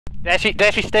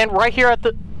Dashie, stand right here at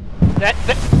the...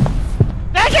 Dashie!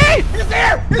 He's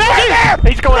there! He's Dashie! right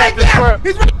there! He's going right after the squirrel.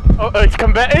 He's right. Oh, he's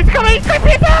coming back. He's coming back.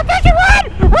 Dashie,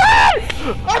 run!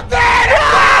 Run! I'm dead!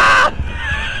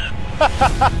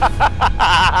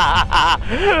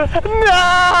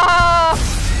 No!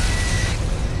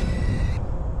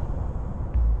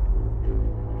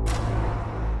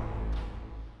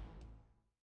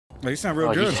 Oh, you sound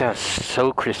real good. You sound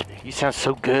so crispy. You sound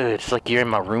so good. It's like you're in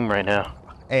my room right now.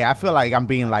 Hey, I feel like I'm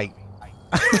being like...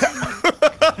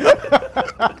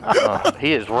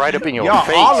 He is right up in your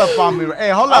face. All up on me. Hey,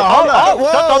 hold on.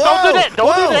 Don't do that.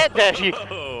 Don't do that, Dashie.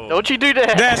 Don't you do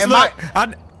that. Dash, look,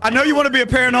 I know you want to be a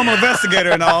paranormal investigator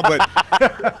and all, but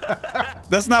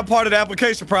that's not part of the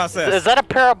application process. Is that a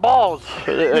pair of balls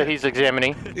he's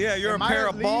examining? Yeah, you're a pair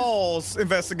of balls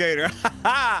investigator.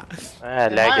 I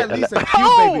like at it. least a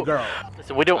cute baby girl.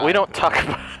 Listen, we don't talk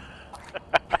about.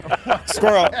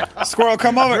 Squirrel,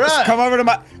 come over to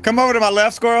my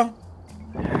left, Squirrel,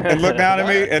 and look down at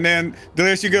me, and then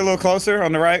Delirious, you get a little closer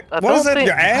on the right. What is that?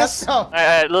 Your ass? All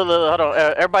right, hold on.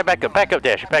 Everybody, back up,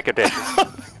 Dashie,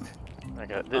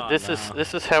 Okay,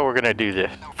 this is how we're gonna do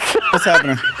this. What's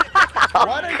happening?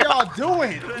 What are y'all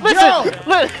doing? Listen,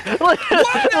 look. What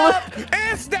up?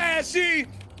 It's Dashie.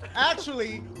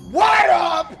 Actually, what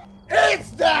up? It's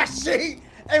Dashie,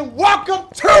 and welcome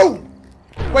to...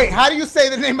 Wait, how do you say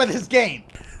the name of this game?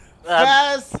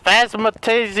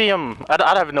 Phasmophobia. I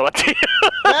don't have no idea.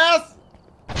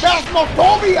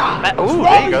 Phasmophobia. Ooh,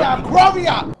 there you go.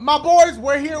 Grovia. My boys,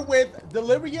 we're here with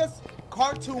Delirious,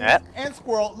 Cartoons, and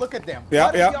Squirrel. Look at them.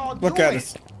 What are y'all Look doing? at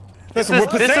us. Listen,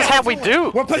 This is how we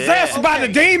do. We're possessed by the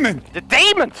demon. The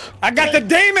demons. I got the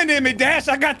demon in me, Dash.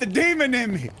 I got the demon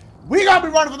in me. We gotta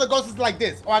be running from the ghosts like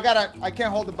this. Oh, I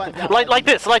can't hold the button down. Like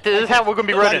this. This is how we're gonna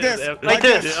be running. Like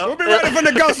this. We'll be running from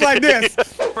the ghosts like this.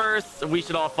 First, we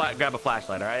should all grab a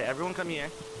flashlight, all right? Everyone come here.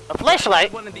 A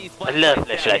flashlight? One of these I love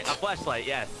flashlights. A flashlight,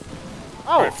 yes.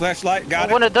 Oh, right, flashlight, got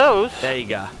it. One of those. There you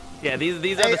go. Yeah, these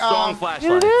are the strong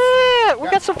flashlights. Yeah, we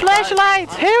got some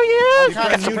flashlights. Hell yeah, we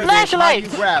got some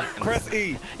flashlights. Press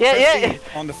E. Yeah.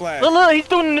 On the flash. Look, he's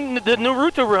doing the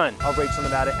Naruto run. Of Rachel,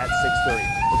 Nevada at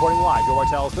 6:30. Reporting live, your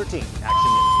Martell's 13 Action News.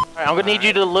 All right, I'm gonna need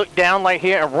you to look down like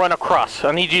here and run across.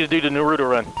 I need you to do the Naruto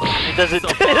run. He does it.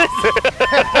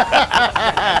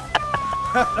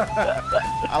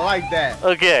 I like that.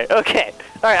 Okay. All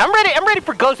right, I'm ready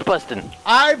for ghost busting.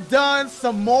 I've done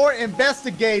some more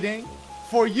investigating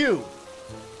for you.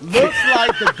 Looks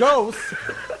like the ghosts.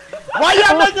 Why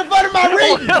y'all making fun of my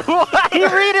reading? Why you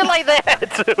read it like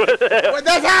that? Well,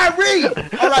 that's how I read.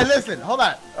 All right, listen, hold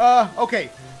on. Okay,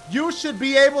 you should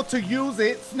be able to use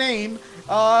its name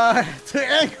to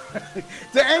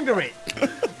anger it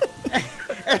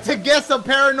and to get some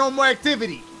paranormal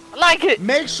activity. I like it.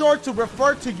 Make sure to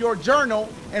refer to your journal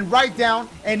and write down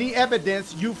any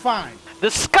evidence you find.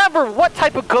 Discover what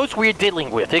type of ghost we're dealing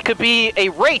with. It could be a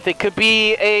wraith. It could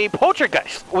be a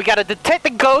poltergeist. We got to detect the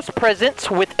ghost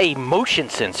presence with a motion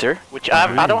sensor, which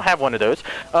I don't have one of those.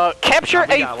 Capture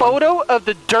a photo of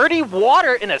the dirty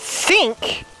water in a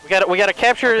sink. We got to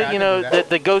capture,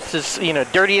 the ghost is,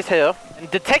 dirty as hell. And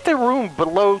detect a room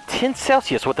below 10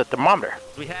 Celsius with a thermometer.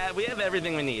 We have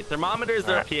everything we need. Thermometers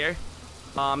are up here.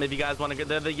 If you guys want to get,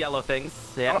 they're the yellow things.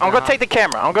 Yeah, I'm gonna take the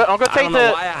camera. I'm gonna take I don't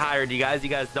know why I hired you guys. You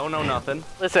guys don't know nothing.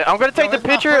 Listen, I'm gonna take the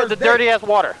picture of the dirty ass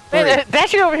water. Man,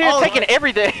 Dashie over here taking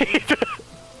every day.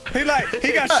 He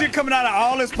got shit coming out of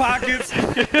all his pockets.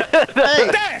 Hey,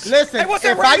 Dash! listen. Hey, what's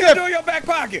that radio doing in your back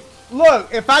pocket?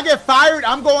 Look, if I get fired,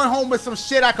 I'm going home with some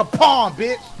shit I could pawn,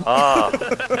 bitch.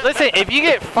 Listen, if you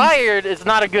get fired, it's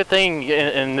not a good thing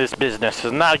in this business.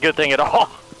 It's not a good thing at all.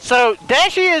 So,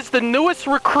 Dashie is the newest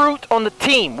recruit on the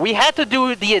team. We had to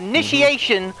do the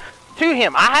initiation to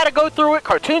him. I had to go through it,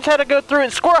 Cartoons had to go through it,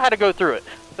 and Squirrel had to go through it.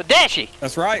 So, Dashie.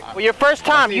 That's right. Well, your first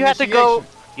time, you have to go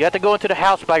into the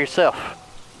house by yourself.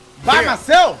 By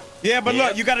myself? Yeah, but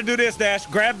look, you got to do this, Dash.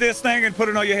 Grab this thing and put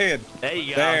it on your head. There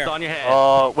you go. It's on your head.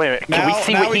 Oh, wait a minute. Can we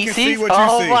see what he sees?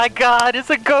 Oh, my God.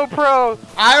 It's a GoPro.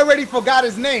 I already forgot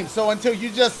his name, so until you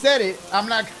just said it, I'm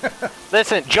not...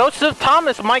 Listen, Joseph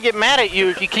Thomas might get mad at you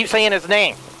if you keep saying his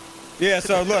name. Yeah,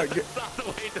 so look.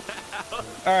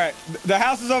 All right. The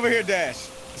house is over here, Dash.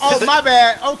 Oh, my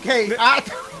bad. Okay.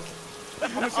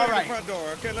 I'm going to show you the front door.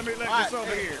 Okay, let this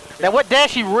over here. Now, what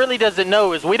Dashie really doesn't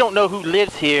know is we don't know who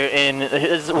lives here, and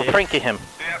we're pranking him.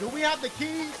 Do we have the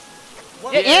keys?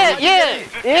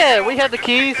 Yeah, we have the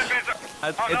keys.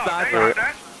 It's not there.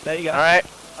 There you go. All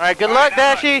right, good luck,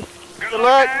 Dashie. Good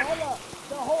luck. Hold up.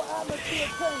 The whole atmosphere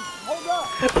changed. Hold up.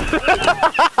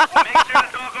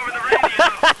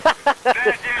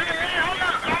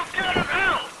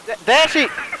 Dashie,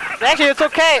 Actually, it's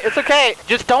okay. It's okay.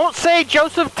 Just don't say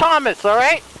Joseph Thomas, all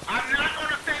right? I'm not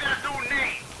gonna say that dude's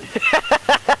name.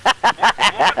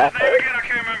 What was his name again? I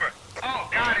can't remember. Oh,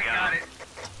 got it.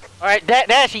 All right,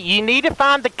 Dashie, you need to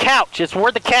find the couch. It's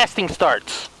where the casting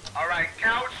starts. All right,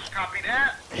 couch. Copy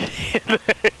that.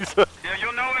 Yeah,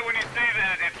 you'll know it when you see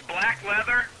that it's black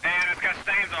leather and it's got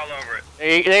stains all over it.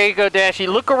 There you go, Dashie.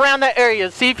 Look around that area.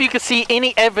 See if you can see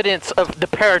any evidence of the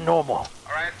paranormal. All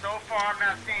right, so far I'm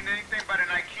not seeing anything but an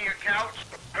IKEA couch.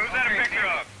 Who's that a picture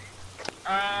of?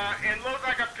 It looks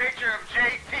like a picture of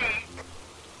JT.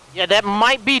 Yeah, that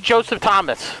might be Joseph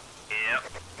Thomas. Yep.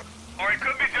 Or it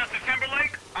could be Justin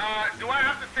Timberlake. Do I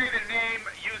have to say the name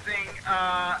using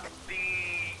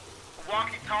the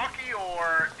walkie-talkie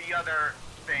or the other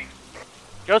thing?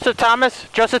 Joseph Thomas?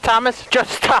 Joseph Thomas?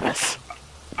 Joseph Thomas.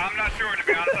 I'm not sure, to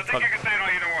be honest. I think you can say it on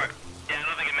either one. Yeah, I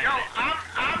don't think it makes sense. Yo,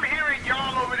 I'm hearing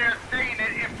y'all over there saying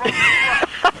it in front of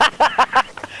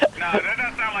the Nah, that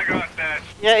doesn't sound like us, Dash.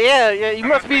 Yeah. You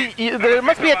must be. There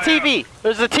must be a TV.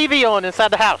 There's a TV on inside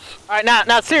the house. All right,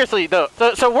 now seriously though.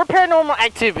 So we're paranormal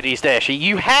activities, Dashie.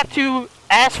 You have to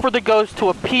ask for the ghost to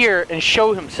appear and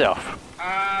show himself.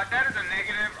 That is a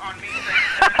negative on me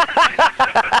saying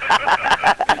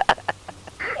that.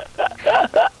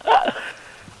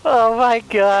 Oh my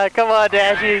God! Come on,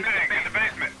 Dashie. In the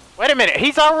basement. Wait a minute.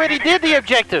 He's already did the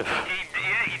objective. He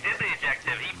did the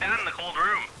objective. He found the cold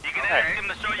room. You can ask him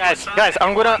to show you. Guys,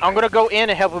 I'm gonna go in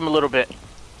and help him a little bit.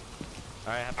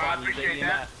 All right, have I fun. appreciate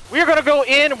that. We're gonna go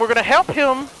in and we're gonna help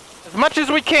him as much as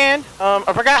we can.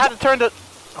 I forgot how to turn the.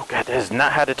 Oh God, that is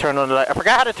not how to turn on the light. I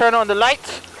forgot how to turn on the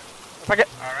lights. All right,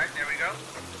 there we go.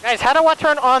 Guys, how do I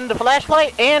turn on the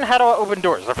flashlight and how do I open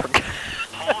doors? I forgot.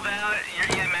 Hold out your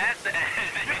EMS.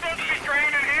 You're supposed to be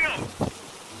trained and healed.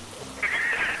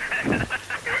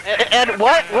 And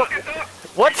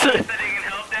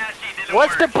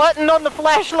what's the button on the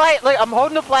flashlight? Like I'm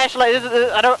holding the flashlight.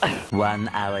 I don't. 1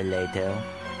 hour later.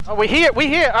 Oh, we here. All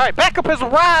right, backup has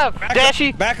arrived,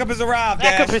 Dashie. Backup has arrived,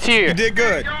 Backup Dash. is here. You did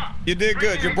good. You did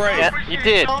good. You're brave. Yeah, you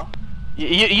did.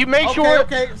 You made Okay, sure.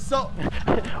 okay, so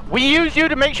We used you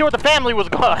to make sure the family was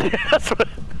gone. That's what.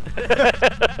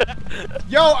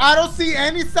 yo, I don't see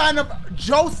any sign of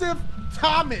Joseph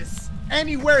Thomas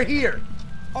anywhere here.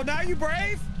 Oh, now you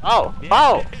brave? Oh,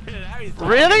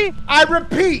 really? I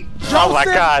repeat, Joseph Oh my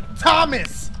God.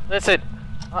 Thomas. Listen,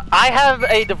 I have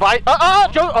a device.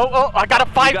 I got a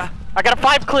 5. I got a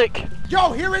 5-click.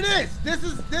 Yo, here it is. This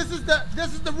is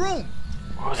the room.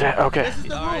 What was that? Okay. This is the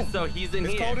room. All right, so he's in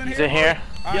It's here. cold in He's here? in here.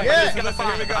 All right, Yeah. listen,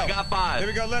 here we go. I got 5. Here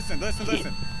we go. Listen.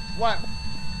 What?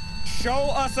 Show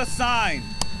us a sign.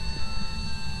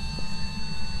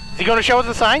 Is he going to show us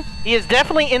a sign? He is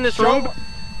definitely in this Show- room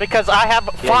because I have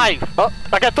 5. Oh,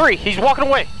 I got 3. He's walking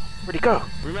away. Where'd he go?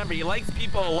 Remember, he likes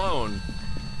people alone.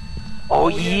 Oh,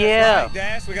 That's yeah. right,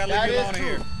 Dash, we gotta That leave you is alone in true.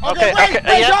 here. Okay, wait,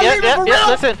 y'all leave it for real?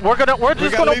 Listen, we're just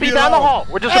gotta gonna leave be you down the alone. hall.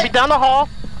 We're just gonna be down the hall.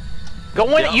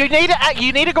 Go in. You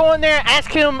need to go in there and ask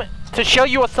him to show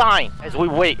you a sign as we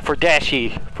wait for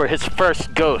Dashie for his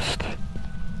first ghost.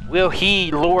 Will he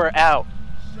lure out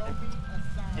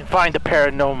and find the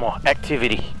paranormal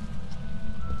activity?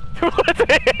 What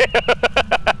the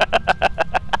hell?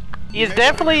 He is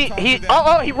definitely he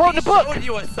wrote the book. He showed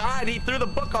you a sign. He threw the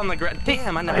book on the ground.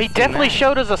 Damn, I never He seen definitely that.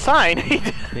 showed us a sign.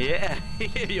 Yeah, he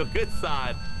gave you a good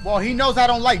sign. Well, he knows I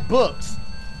don't like books.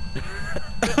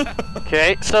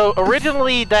 Okay, so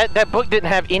originally that book didn't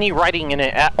have any writing in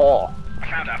it at all. I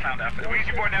found out.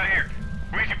 Ouija board down here.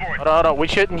 Ouija board. Hold on. We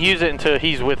shouldn't use it until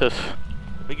he's with us.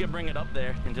 We can bring it up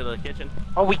there into the kitchen.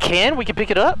 Oh, we can? We can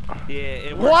pick it up? Yeah,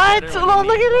 it works What? better when Oh, you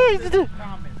look need- at this.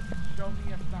 Thomas, show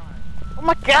me a sign. Oh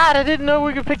my God, I didn't know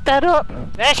we could pick that up.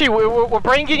 Actually, we're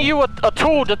bringing you a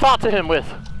tool to talk to him with.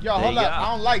 Yo, There hold you up. go.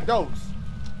 I don't like those.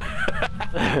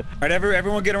 All right,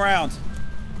 everyone get around.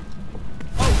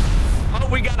 Oh,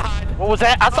 we got hide. What was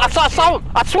that? I saw him.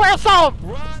 I swear I saw him.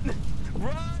 Run!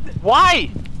 Why?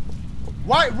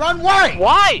 Why? Run, why?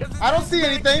 Why? I don't see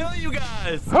anything. Kill you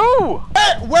guys. Who?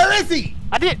 Hey, where is he?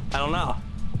 I did. I don't know.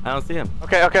 I don't see him.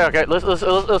 Okay.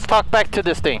 Let's talk back to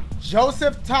this thing.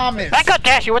 Joseph Thomas. Back up,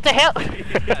 Dashie. What the hell?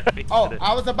 Oh,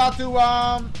 I was about to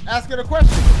ask it a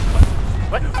question.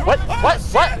 What? What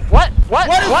is that? What?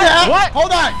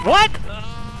 Hold on. What?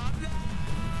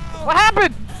 What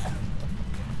happened?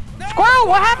 Squirrel,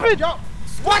 what happened? Yo,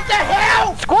 what the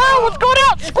hell? Squirrel, what's going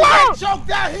on? If he Squirrel! got choked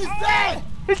out, he's dead.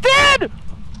 He's dead!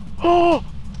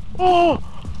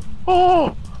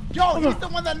 Oh! Yo, he's the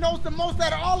one that knows the most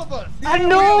out of all of us. I He's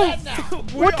know! dead now.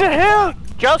 What the hell?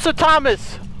 Joseph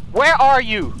Thomas, where are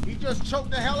you? He just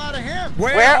choked the hell out of him.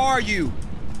 Where are you?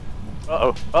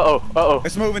 Uh-oh.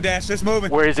 It's moving, Dash. It's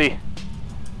moving. Where is he?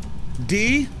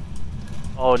 D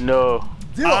Oh no.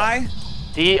 D-I.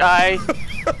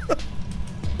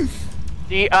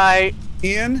 D-I.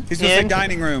 In? He's gonna say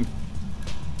dining room.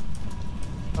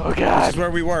 Oh god. This is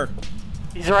where we were.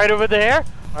 He's right over there?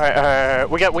 Alright,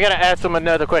 we gotta ask him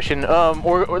another question.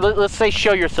 Or let's say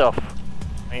show yourself.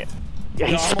 Yeah,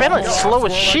 he's spelling slow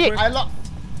as shit. I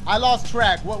lost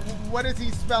track. What is he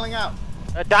spelling out?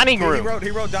 Dining room. He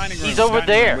wrote dining room. He's over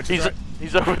there. Room,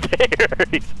 He's over there.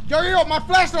 Yo, my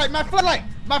flashlight, my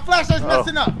flashlight's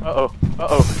messing up. Uh-oh.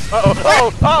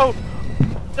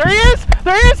 There he is!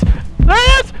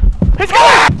 He's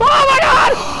coming! Oh my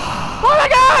god! Oh my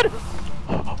god!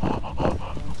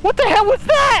 What the hell was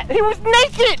that? He was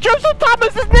naked! Joseph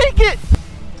Thomas is naked!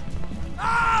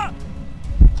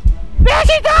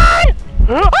 Dashie died!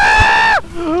 Ah!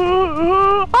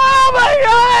 Oh my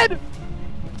god!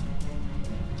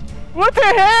 What the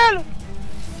hell?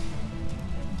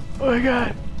 Oh my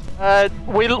god.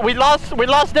 We lost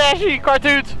Dashie,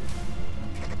 cartoons.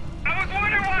 I was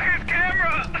wondering why his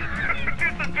camera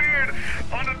disappeared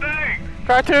on the thing.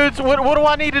 Cartoons, what do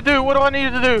I need to do? We got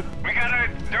a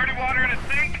dirty water in a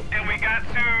sink, and we got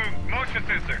to motion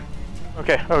sensor.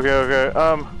 Okay.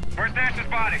 Where's Dash's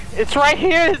body? It's right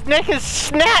here. His neck is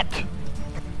snapped.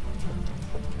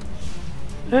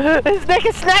 His neck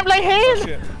is snapped like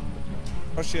hell.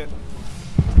 Oh shit.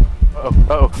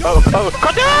 Oh.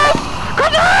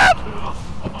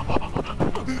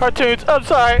 Cartoons, I'm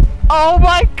sorry. Oh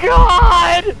my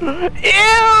god! Ew,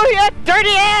 you had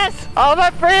dirty ass! All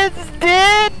my friends is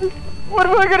dead! What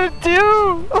am I gonna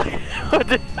do?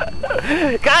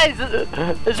 Guys,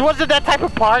 this wasn't that type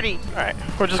of party. Alright,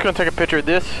 we're just gonna take a picture of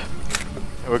this.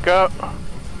 There we go.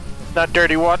 Not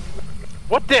dirty one.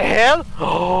 What the hell?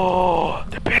 Oh,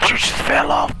 the picture just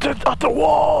fell off the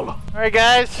wall. Alright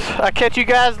guys, I'll catch you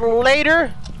guys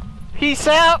later. Peace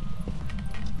out.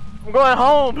 I'm going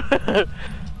home.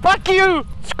 Fuck you!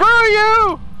 Screw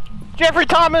you! Jeffrey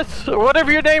Thomas, or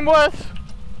whatever your name was.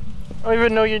 I don't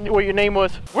even know what your name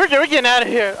was. We're getting out of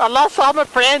here. I lost all my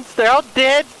friends. They're all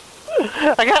dead.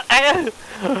 I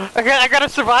gotta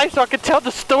survive so I can tell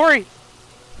the story.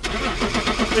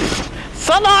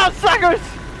 So long, suckers!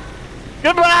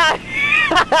 Goodbye!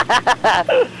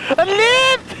 I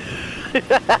lived!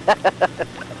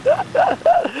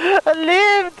 I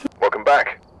lived! Welcome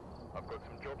back. I've got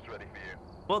some jobs ready for you.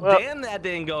 Well, damn, that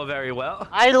didn't go very well.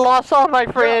 I lost all my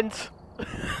friends.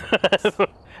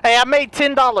 Hey, I made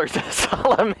 $10. That's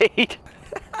all I made.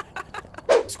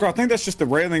 Screw, I think that's just the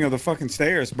railing of the fucking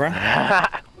stairs, bro.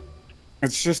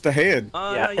 It's just the head.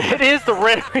 Yeah, it is the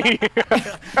railing.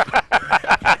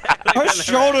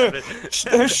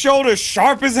 Her shoulder's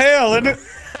sharp as hell, isn't it?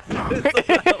 We're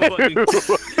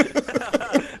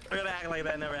gonna act like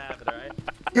that never happened, alright?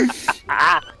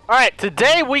 Alright,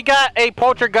 today we got a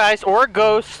poltergeist or a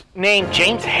ghost named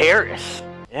James Harris.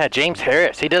 Yeah, James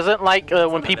Harris. He doesn't like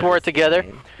when people are together.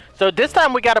 So this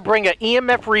time we got to bring an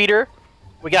EMF reader.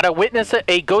 We got to witness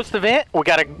a ghost event. We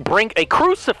got to bring a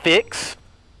crucifix.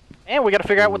 And we got to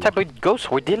figure out what type of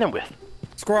ghost we're dealing with.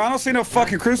 Squirrel, I don't see no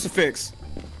fucking crucifix.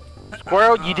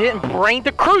 Squirrel, you didn't bring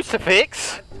the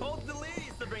crucifix. I told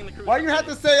Delirious to bring the crucifix. Why you have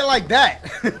to say it like that?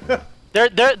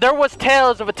 There was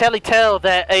tales of a tale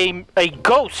that a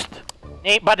ghost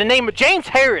named by the name of James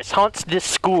Harris haunts this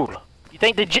school. You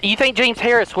think James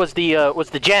Harris was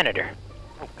the janitor?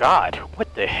 Oh God,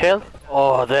 what the hell?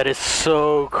 Oh, that is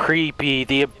so creepy.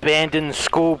 The abandoned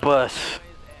school bus.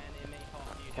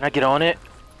 Can I get on it?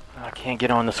 I can't get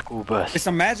on the school bus. It's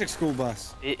a magic school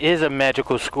bus. It is a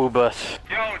magical school bus.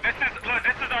 Yo, this is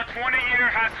our 20-year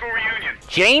high school reunion.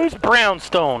 James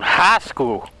Brownstone High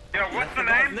School. Yo, what's the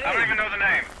name? I don't even know the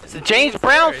name. It's James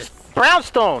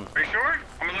Brownstone. Are you sure?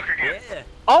 I'm gonna look again. Yeah.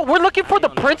 Oh, we're looking for the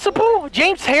principal,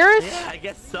 James Harris. Yeah, I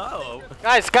guess so.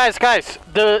 Guys.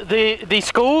 The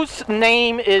school's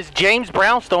name is James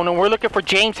Brownstone, and we're looking for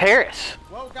James Harris.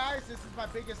 Well, guys, this is my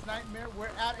biggest nightmare.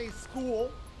 We're at a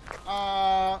school.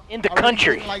 In the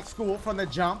country. Like school from the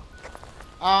jump.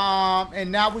 And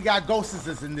now we got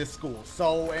ghosts in this school.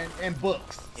 So and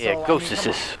books. Yeah, so,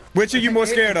 ghosts. Which are you more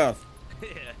scared of?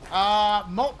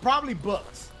 Probably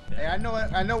books. Hey, I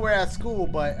know we're at school,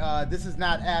 but this is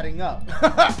not adding up.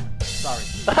 Sorry.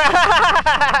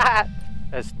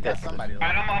 That's somebody.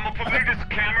 Alright, I'm gonna put this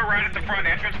camera right at the front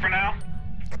entrance for now.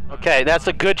 okay. That's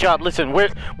a good job. Listen,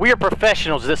 we are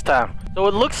professionals this time. So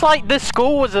it looks like this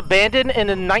school was abandoned in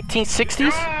the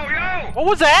 1960s. Yo! What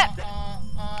was that?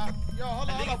 Yo, hold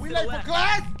on. We late for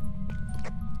class?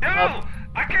 Yo!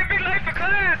 I can't be late for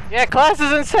class! Yeah, class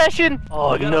is in session.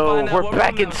 Oh gotta no, find out we're what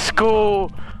back room in that was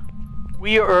school.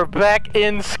 We are back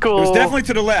in school. It was definitely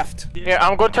to the left. Yeah,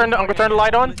 I'm gonna turn the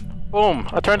light on. Boom!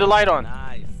 I turned the light on.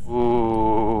 Nice.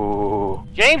 Ooh.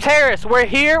 James Harris, we're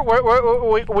here.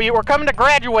 We're coming to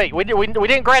graduate. We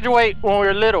didn't graduate when we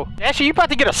were little. Actually, you about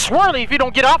to get a swirly if you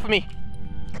don't get off of me.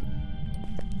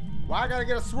 Why I gotta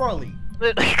get a swirly?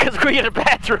 Because we in the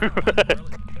bathroom.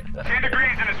 10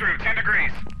 degrees in this room. 10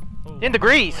 degrees. 10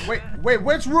 degrees. Wait,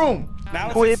 which room?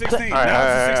 Now it's at 16. Now it's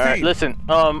at 16. Listen,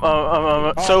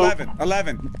 so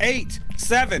 11, 8,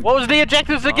 7. What was the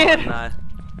objectives again?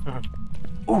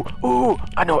 Ooh,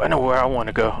 I know where I want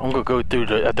to go. I'm gonna go through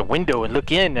the window and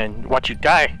look in and watch you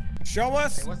die. Show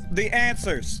us the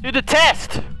answers. Do the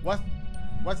test.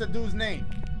 What's the dude's name?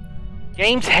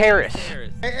 James Harris.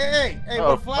 Hey,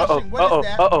 we're flashing. What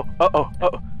is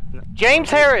that? James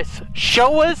Harris,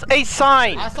 show us a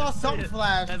sign. I saw something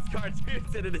flash. That's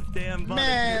cartoons in his damn button.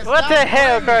 Man, what the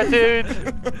hell, cartoons?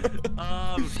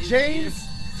 James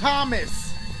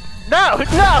Thomas. No!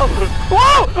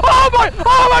 Whoa! Oh my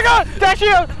God!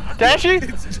 Dashie!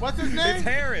 What's his name? It's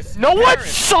Harris. No one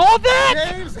saw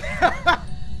that? James.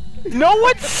 No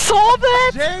one saw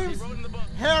that? James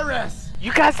Harris.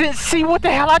 You guys didn't see what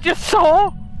the hell I just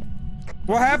saw?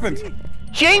 What happened?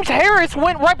 James Harris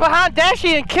went right behind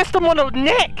Dashie and kissed him on the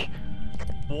neck.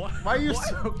 What? Why you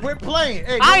quit playing?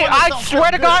 Hey, I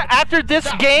swear to God, after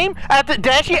this game, after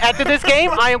this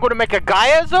game, I am going to make a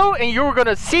Gaiazo and you're going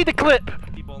to see the clip.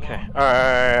 Okay.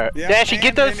 Alright. Yeah, Dashie,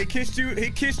 get those. He kissed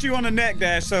you on the neck,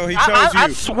 Dash, so he chose you.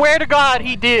 I swear to God,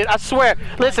 he did. I swear.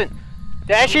 Listen,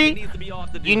 Dashie,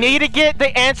 you need to get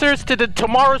the answers to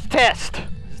tomorrow's test.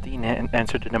 This is the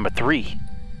answer to number 3.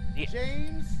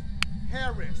 James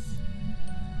Harris.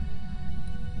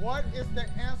 What is the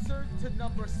answer to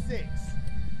number 6?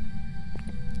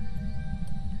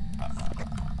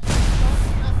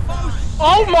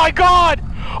 Oh my God!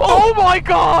 Oh my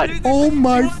God! Oh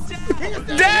my...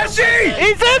 Dashie!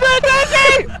 He's in there,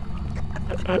 Dashie!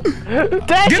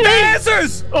 Dashie! Get the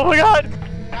answers! Oh my God!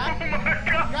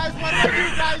 Guys, what do I do,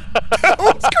 guys? That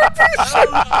was creepy.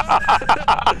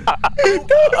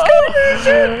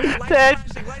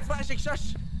 Lights flashing,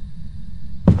 shush.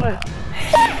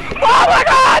 Oh my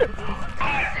God!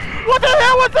 What the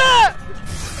hell was that?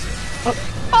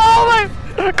 Oh my...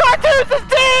 Cartoons is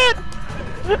dead!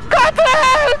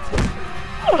 Cartoons!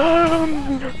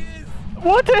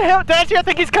 What the hell? Dashie, I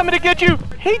think he's coming to get you.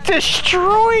 He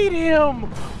destroyed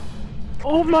him.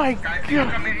 Oh my Guys, can you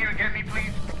God. come in here and get me,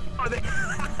 please?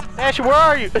 Dashie, where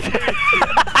are you? Come here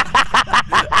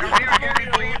and get me,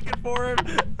 please. Looking for him.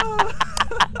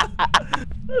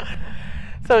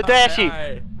 So Dashie,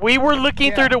 Alright. we were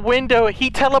looking through the window.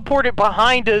 He teleported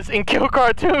behind us and killed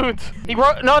Cartoons. He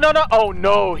wrote, no. Oh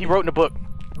no, he wrote in the book.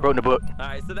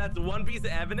 Alright, so that's one piece of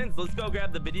evidence. Let's go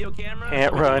grab the video camera.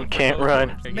 Can't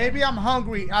run. Maybe I'm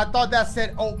hungry. I thought that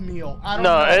said oatmeal. I don't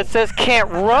No, know. it says can't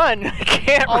run.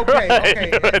 Can't run.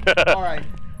 Okay. All right.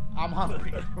 I'm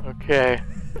hungry. Okay.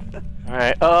 All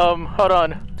right. Hold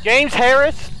on. James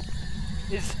Harris,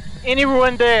 is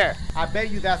anyone there? I bet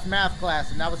you that's math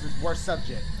class, and that was his worst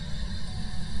subject.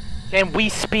 Can we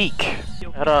speak?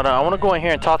 I don't know. I want to go in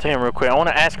here and talk to him real quick. I want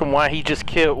to ask him why he just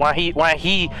killed. Why he?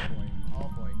 Oh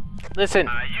boy. Listen.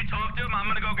 You talk to him. I'm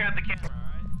gonna go grab the camera.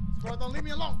 Squirrel, don't leave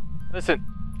me alone. Listen.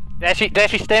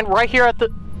 Dashie, stand right here at the.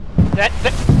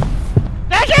 Dashie!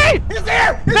 He's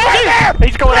there! He's Dashie! right there!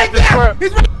 He's going after the squirrel.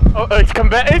 He's right. Oh, he's coming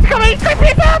back. He's coming. He's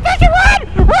creeping out. Dashie, run!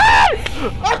 Run!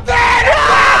 I'm dead!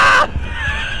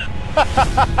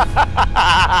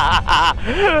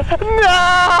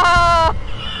 No!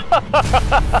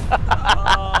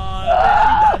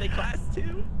 Daddy, class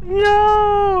 2?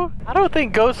 No! I don't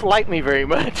think ghosts like me very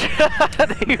much. He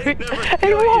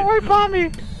won't right by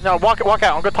me. No, walk out.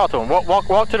 I'm gonna talk to him.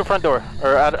 Walk to the front door,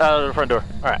 or out of the front door.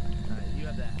 All right. You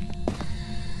have that.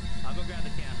 I'll go grab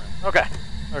the camera. Okay.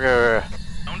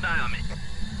 Don't die on me.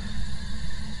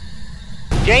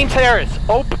 James Harris,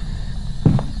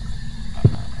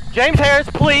 James Harris,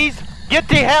 please get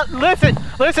the hell. Listen.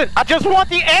 I just want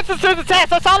the answers to the test.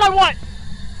 That's all I want.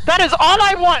 That is all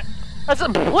I want.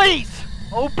 Please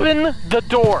open the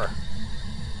door.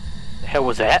 The hell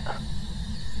was that? How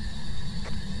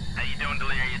you doing,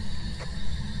 Delirious?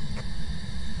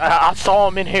 I saw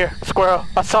him in here, Squirrel.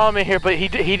 I saw him in here, but he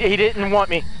didn't want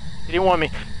me. He didn't want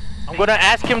me. I'm gonna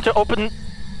ask him to open. I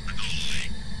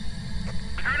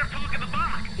heard him to look at the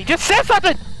box. He just said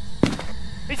something.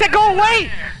 He said, "Go away."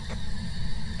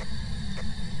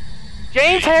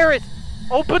 James Harris,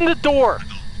 open the door.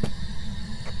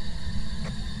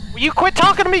 Will you quit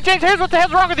talking to me, James Harris? What the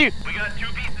hell's wrong with you? We got 2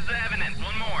 pieces of evidence.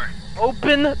 One more.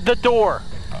 Open the door.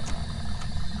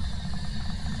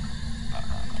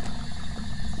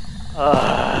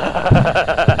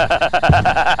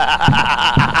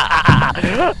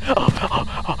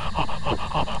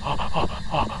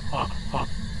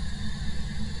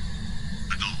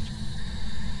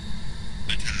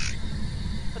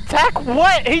 Attack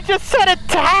what? He just said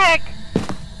attack!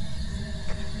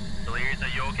 Delirious, are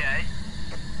you okay?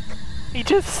 He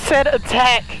just said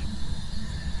attack.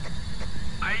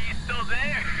 Are you still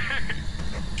there?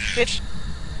 Bitch.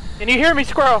 Can you hear me,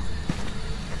 Squirrel?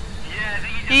 Yeah, I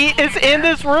think He is in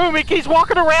this room. He keeps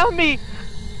walking around me.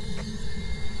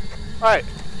 Alright.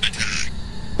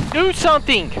 Do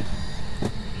something.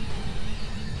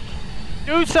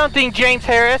 Do something, James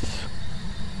Harris.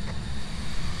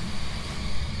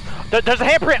 There's a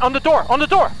handprint on the door. On the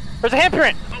door. There's a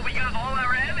handprint. Oh, we got all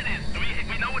our evidence.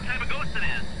 We know what type of ghost it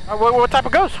is. What type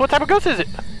of ghost? What type of ghost is it?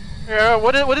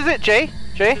 What is it, Jay?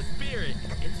 Jay? It's a spirit.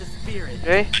 It's a spirit.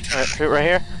 Jay? Alright, right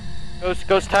here.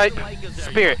 Ghost type.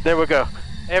 Spirit. There we go.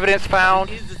 Evidence found.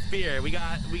 It is the spirit. We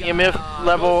got EMF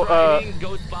level,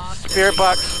 ghost box, spirit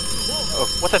box. Oh,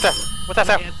 what's that sound? What's that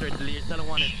sound? Answer it, Delirious. I don't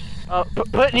want it.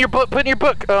 Put in your book. Put in your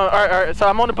book. Alright. So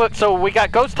I'm on the book. So we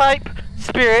got ghost type,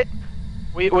 spirit.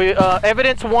 We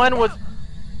evidence 1 was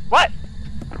what?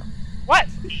 What?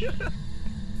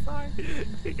 Sorry.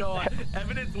 Go on.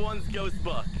 Evidence 1's ghost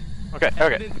book. Okay.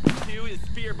 Evidence 2 is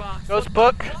spirit box. Ghost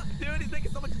book. Dude, he's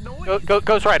making so much noise.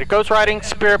 Ghost writing. Ghost writing.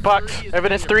 Spirit box.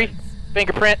 Evidence 3.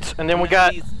 Fingerprints. And then we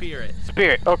got spirit.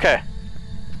 Spirit. Okay.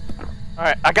 All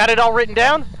right. I got it all written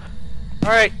down.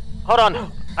 All right. Hold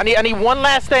on. I need one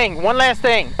last thing. One last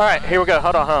thing. All right. Here we go.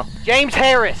 Hold on. James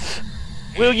Harris,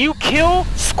 will you kill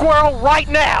Squirrel right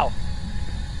now?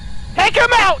 Take him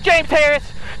out, James Harris.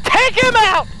 Take him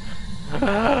out.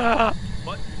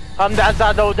 What?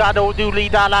 Doodly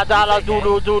dala dala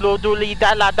doodly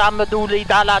dala dama doodly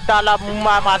dala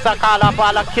mama sakala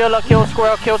bala kill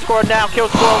squirrel now, kill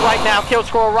squirrel right now, kill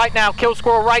squirrel right now, kill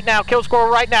squirrel right now, kill squirrel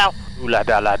right now. Dula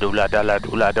dala dula dala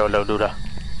dula dula dula.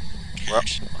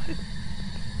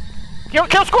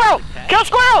 Kill squirrel! Kill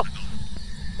squirrel!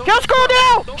 Kill squirrel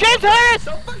now! James Harris!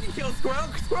 Don't fucking kill squirrel.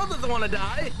 Squirrel doesn't want to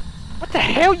die. What the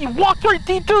hell? You walked right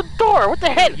through the door. What the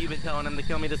heck? You've been telling him to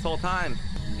kill me this whole time.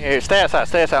 Here, stay outside,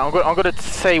 stay outside. I'm going to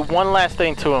say one last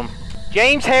thing to him.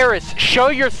 James Harris, show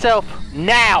yourself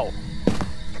now.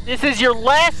 This is your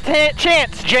last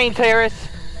chance, James Harris.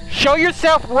 Show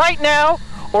yourself right now,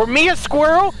 or me and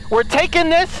Squirrel, we're taking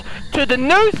this to the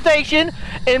news station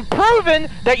and proving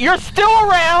that you're still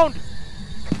around.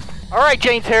 All right,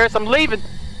 James Harris, I'm leaving.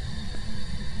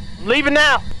 I'm leaving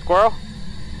now. Squirrel?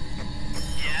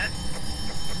 Yes?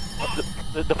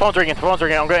 Oh, the phone's ringing, I'm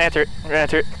going to answer it.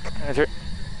 Answer it.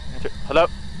 Hello?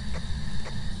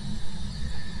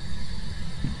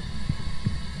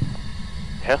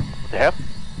 Hell? What the hell?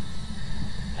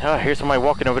 Oh, I hear somebody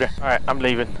walking over there. Alright, I'm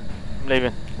leaving.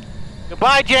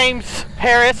 Goodbye, James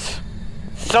Harris.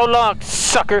 So long,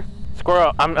 sucker.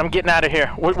 Squirrel, I'm getting out of here.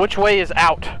 Which way is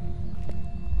out?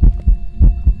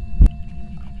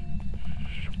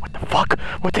 What the fuck?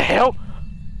 What the hell?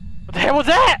 What the hell was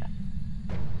that?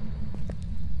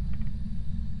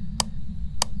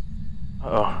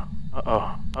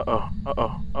 Uh-oh.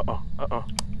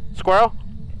 Squirrel?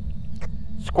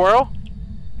 Squirrel?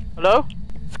 Hello?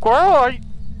 Squirrel, are you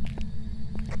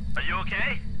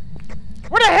okay?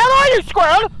 Where the hell are you,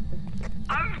 Squirrel?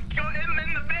 I'm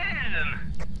in the van.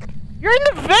 You're in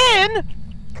the van?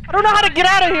 I don't know how to get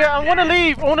out of here. I want to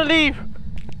leave.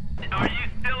 Are you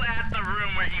still at the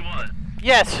room where he was?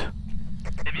 Yes.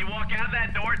 If you walk out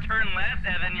that door, turn left,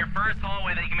 and then your first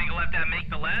hallway that you can make a left and make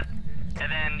the left,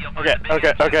 and then you'll find the big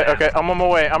Okay. I'm on my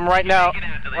way. I'm right now.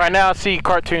 Right now, I see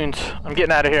cartoons. I'm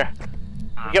getting out of here.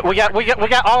 We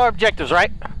got all our objectives,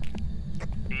 right?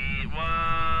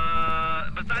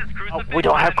 Besides crucifix, we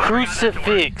don't have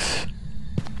crucifix.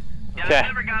 Yeah, Okay. I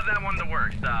never got that one to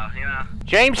work, so, you know.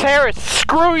 James Harris,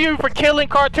 screw you for killing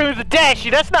cartoons with Dashie.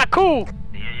 That's not cool.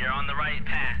 You're on the right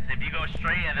path. If you go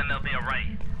straight, and then there'll be a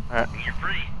right. Alright. You're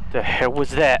free. The hell was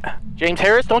that? James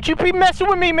Harris, don't you be messing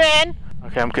with me, man.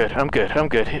 Okay, I'm good.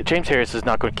 James Harris is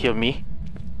not going to kill me.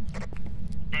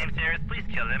 James Harris, please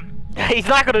kill him. He's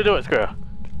not going to do it, girl.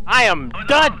 I am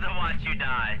done. I would love to watch you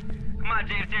die. Come on,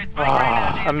 James Harris. Right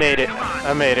now, James I made it. Harris.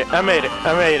 Come on.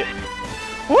 I made it.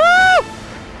 Woo!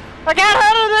 I got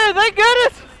out of there, thank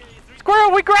goodness!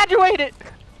 Squirrel, we graduated!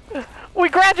 We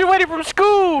graduated from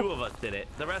school! 2 of us did it.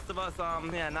 The rest of us,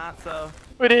 yeah, not so.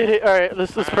 We did it. Alright,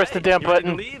 let's press the damn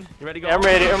button. You ready to go? Yeah,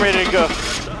 I'm ready to go.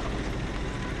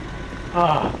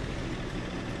 Oh.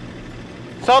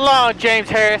 So long, James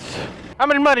Harris. How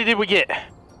much money did we get?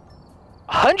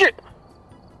 100?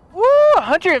 Woo!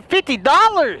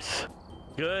 $150!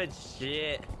 Good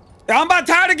shit. I'm about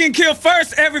tired of getting killed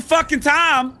first every fucking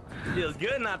time. Feels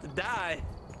good not to die.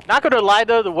 Not gonna lie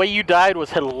though, the way you died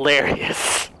was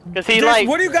hilarious. Cause he like,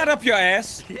 what do you got up your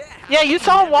ass? yeah, you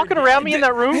saw him walking around me in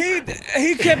that room.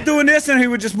 He kept doing this and he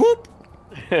would just whoop.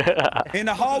 In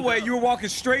the hallway, you were walking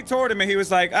straight toward him, and he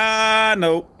was like,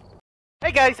 nope.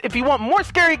 Hey guys, if you want more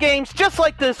scary games just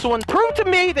like this one, prove to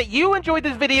me that you enjoyed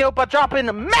this video by dropping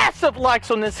massive likes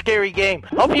on this scary game.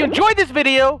 Hope you enjoyed this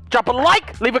video. Drop a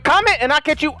like, leave a comment, and I'll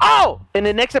catch you all in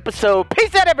the next episode.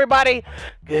 Peace out, everybody.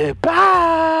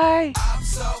 Goodbye. I'm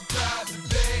so proud to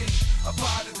be a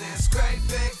part of this great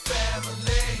big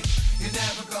family. You're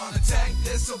never gonna take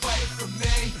this away from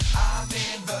me. I'm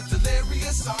in the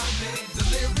delirious army,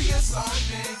 delirious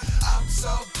army. I'm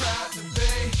so